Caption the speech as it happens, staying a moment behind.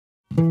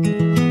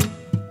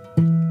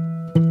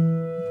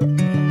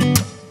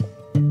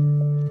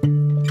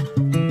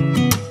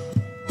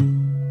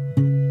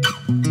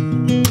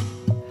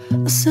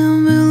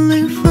sound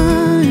really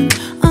fine.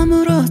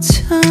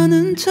 아무렇지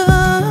않은 척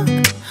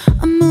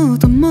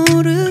아무도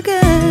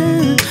모르게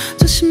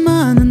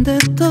조심하는데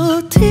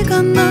또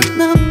티가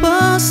났나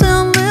봐.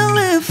 Sound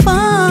really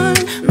fine.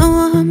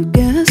 너와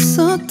함께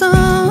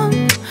했었던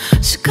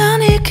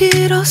시간이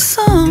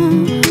길었어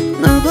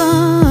나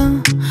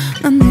봐.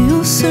 난 네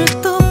옷을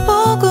또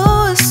보고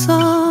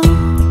있어.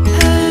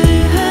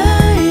 Hey,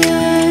 hey,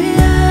 yeah,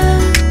 yeah.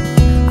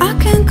 I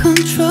can't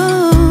control.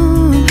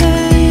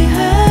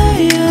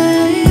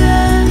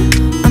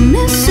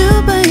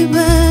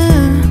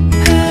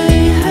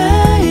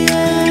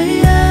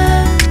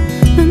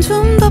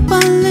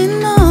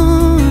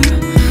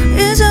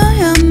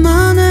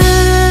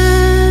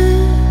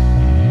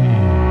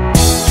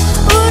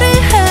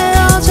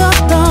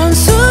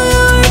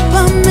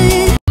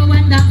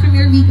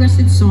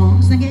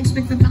 Songs,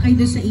 nag-expect pa kayo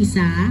doon sa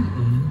isa?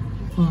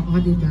 Oo,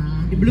 diba?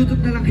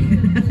 I-bluetooth na lang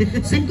kayo natin.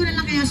 Send ko na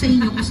lang kaya sa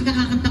inyo kasi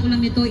kakakanta ko lang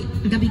nito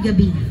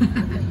gabi-gabi.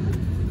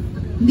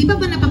 Hindi ba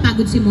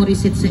napapagod si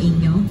Morissette sa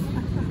inyo?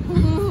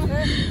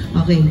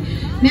 Okay.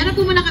 Meron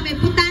po muna kami.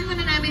 Puntahan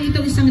muna namin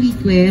itong isang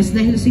request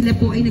dahil sila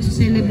po ay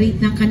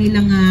nagse-celebrate ng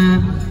kanilang,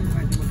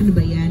 ano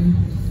ba yan?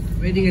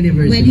 Wedding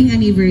anniversary. Wedding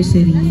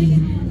anniversary.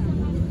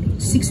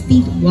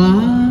 16th.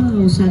 Wow!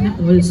 Sana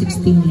all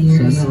 16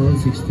 years. Sana all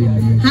 16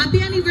 years. Happy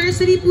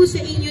anniversary po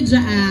sa inyo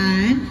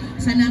dyan.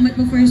 Salamat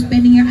po for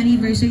spending your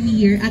anniversary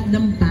here at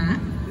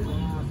Dampa.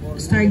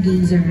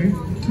 Stargazer.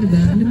 Ano ba?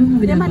 Ano ba mga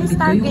binabanggit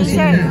ko?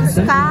 Stargazer.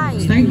 Sky.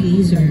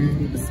 Stargazer.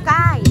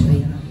 Sky.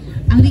 Okay.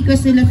 Ang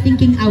request nila,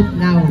 Thinking Out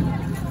Loud.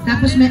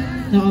 Tapos,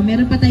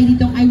 meron pa tayo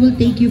dito, I Will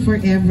Take You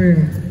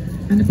Forever.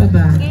 Ano pa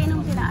ba?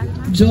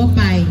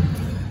 Jopay.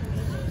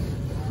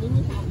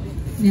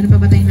 Meron pa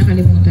ba tayong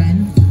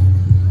nakalimutan?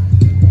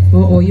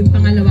 Oo, yung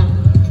pangalawa,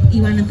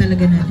 iwanan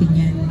talaga natin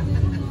yan.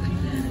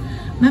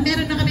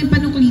 Meron na kaming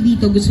panukli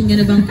dito. Gusto niya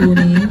na bang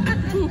kunin?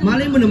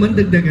 Malay mo naman,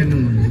 dagdagan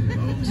naman.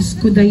 Diyos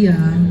ko,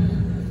 Dayan.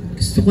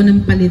 Gusto ko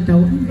ng palitaw.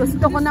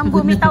 Gusto ko ng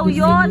bumitaw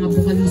yun. Mga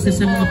bukalisa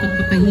sa mga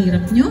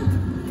pagpapahirap nyo.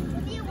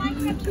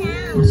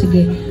 O,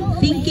 sige.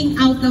 Thinking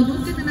out loud.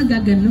 Huwag ka na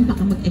nagaganon.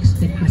 Baka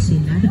mag-expect pa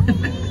sila.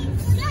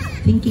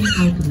 Thinking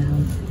out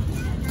loud.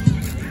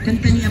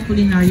 Kanta ni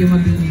Apolinario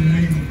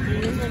Mabinian.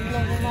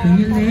 When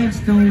your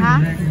legs don't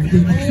work.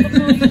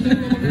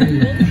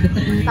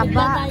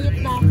 Taba.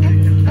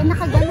 Ay,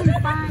 nakaganon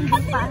pa.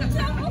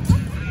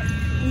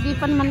 Hindi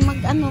pa naman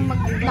nakaganon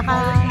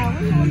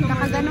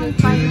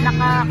pa.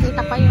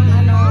 Nakakita pa yung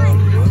ano.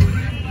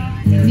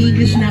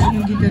 Ni-English na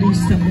akong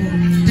gitarista ko.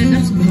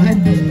 That's bad.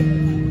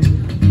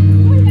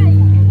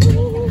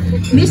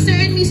 Mr.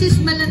 and Mrs.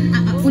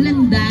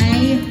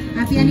 Ulanday,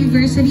 happy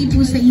anniversary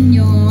po sa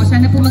inyo.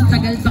 Sana po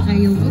magtagal pa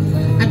kayo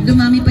at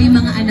dumami pa yung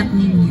mga anak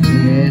ninyo.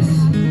 Yes.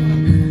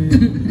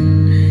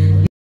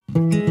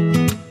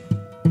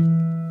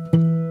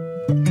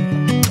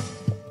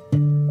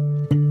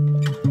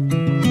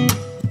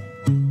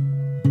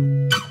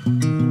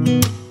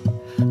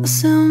 I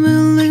sound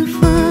really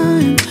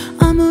fine.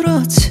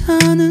 아무렇지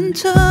않은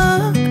척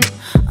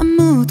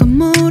아무도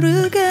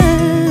모르게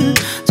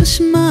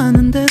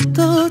조심하는데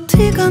또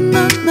티가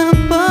났나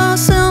봐.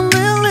 Sound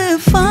really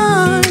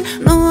fine.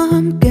 너와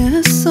함께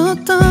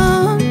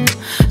했었던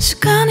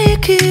시간이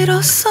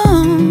길었어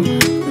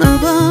나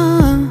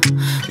봐.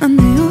 난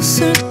네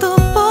옷을 또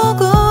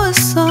보고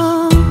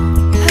있어.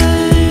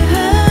 Hey,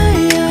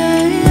 hey,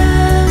 yeah,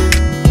 yeah.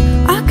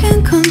 I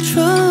can't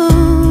control.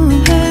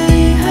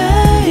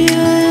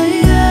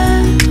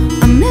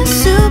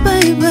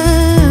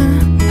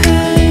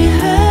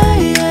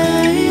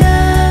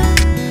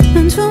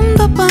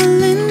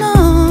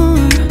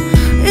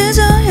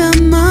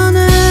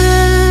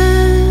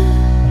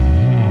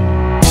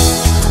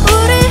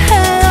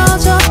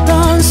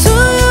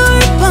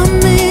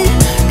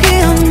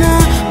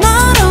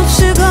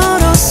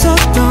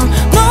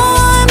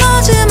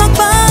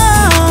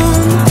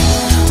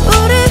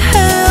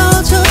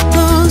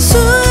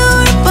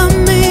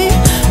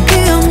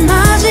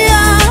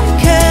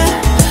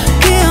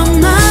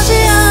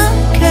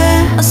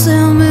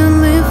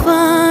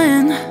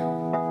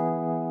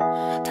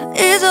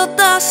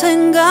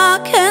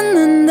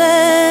 생각했는데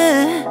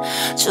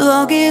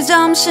추억이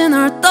잠시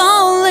널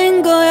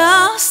떠올린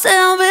거야.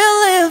 Still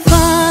believe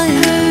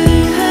fine.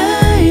 Hey,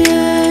 hey,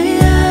 yeah,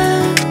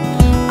 yeah.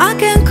 I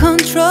can't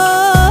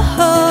control.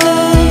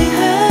 Hey,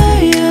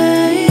 hey,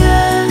 yeah,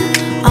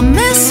 yeah. I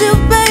miss you,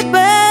 baby.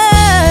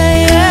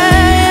 Yeah,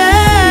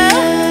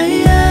 yeah,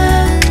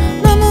 yeah.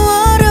 너무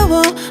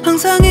어려워.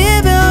 항상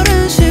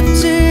이별은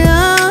쉽지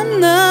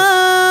않아.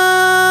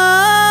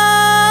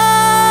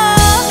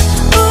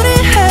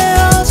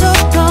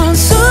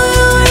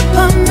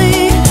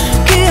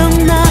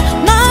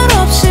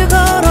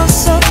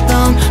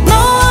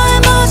 No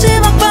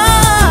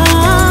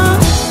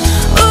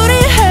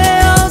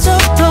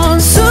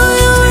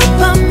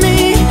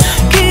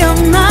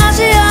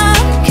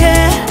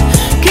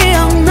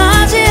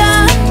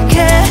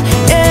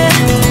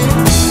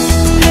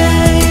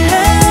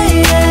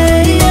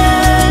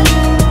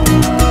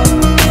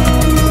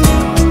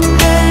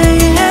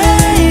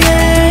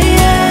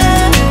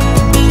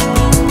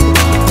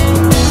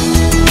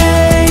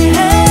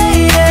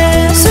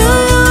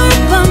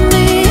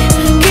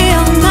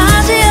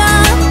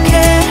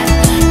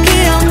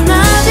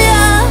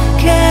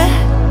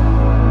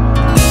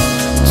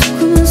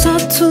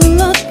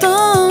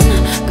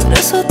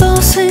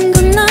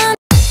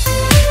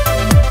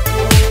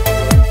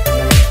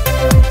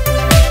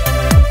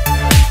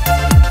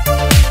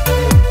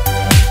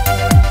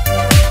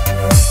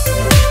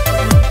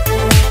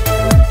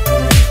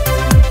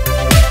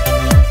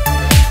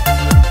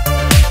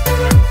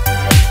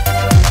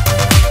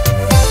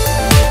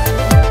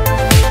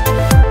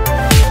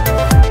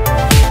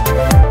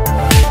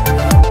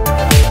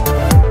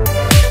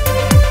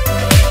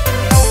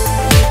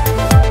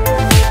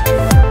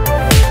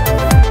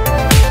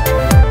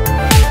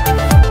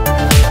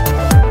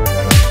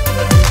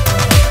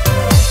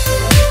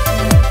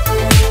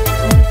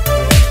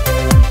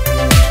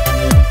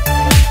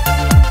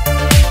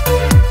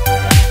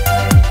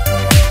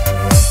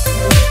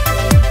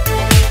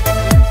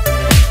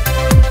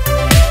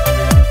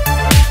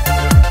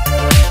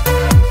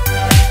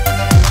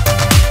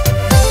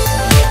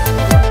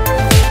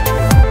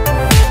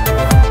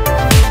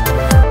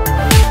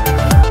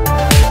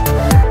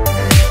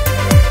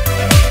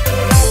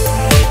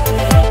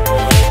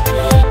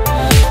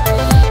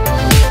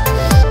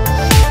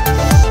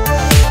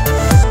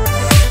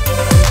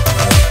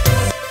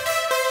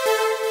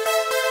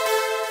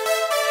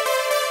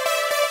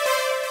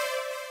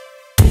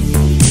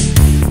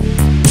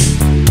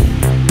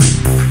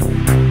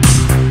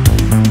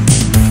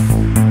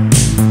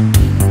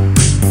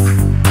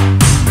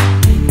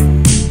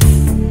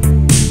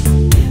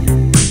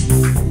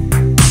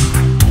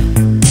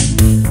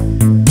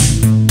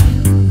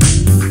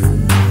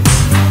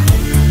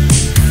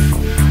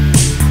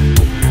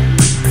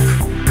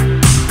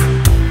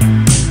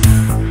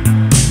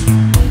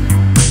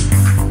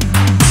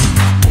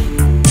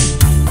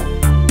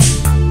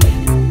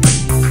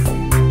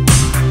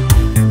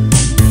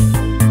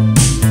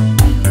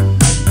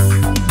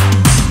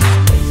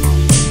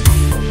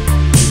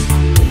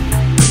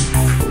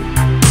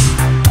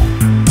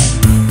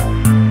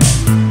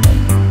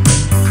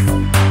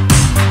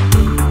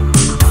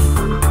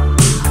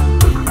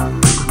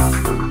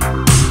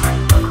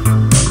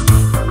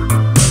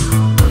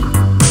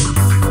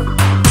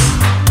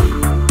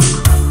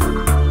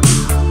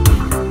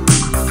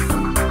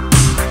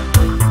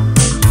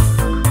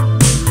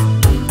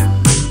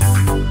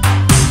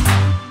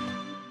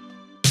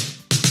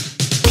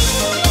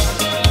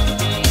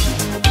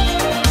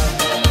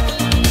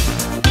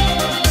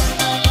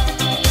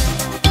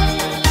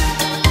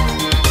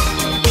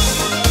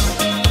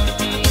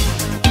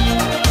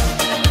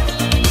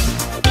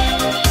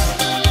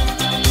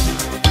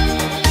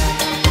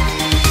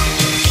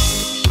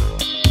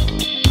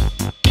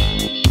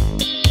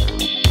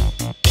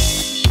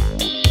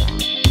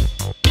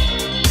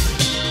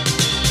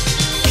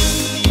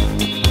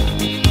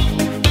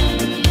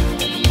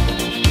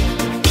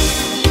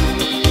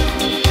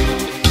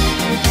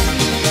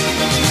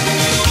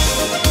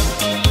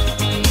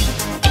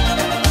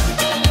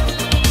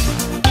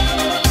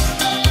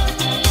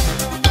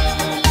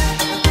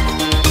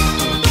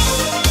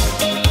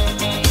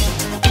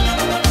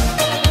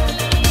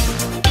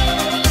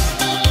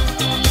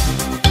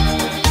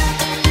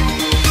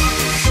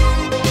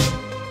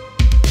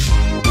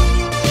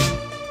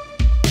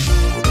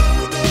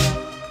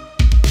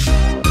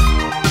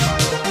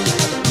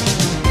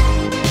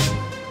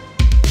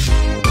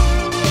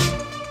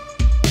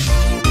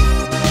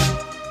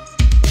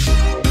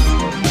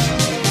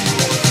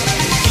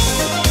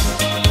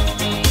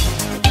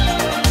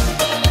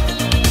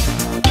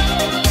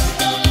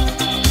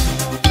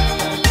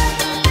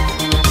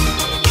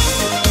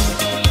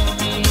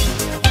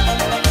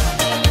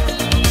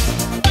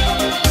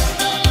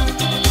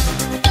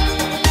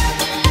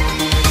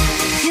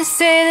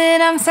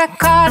I'm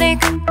psychotic,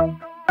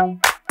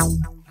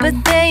 but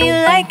then you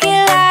like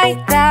it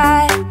like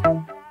that.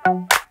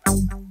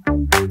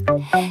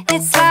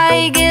 It's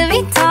like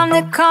every time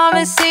the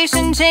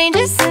conversation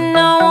changes, and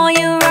I want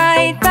you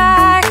right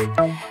back,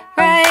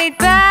 right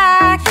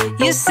back.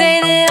 You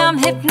say that I'm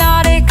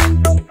hypnotic,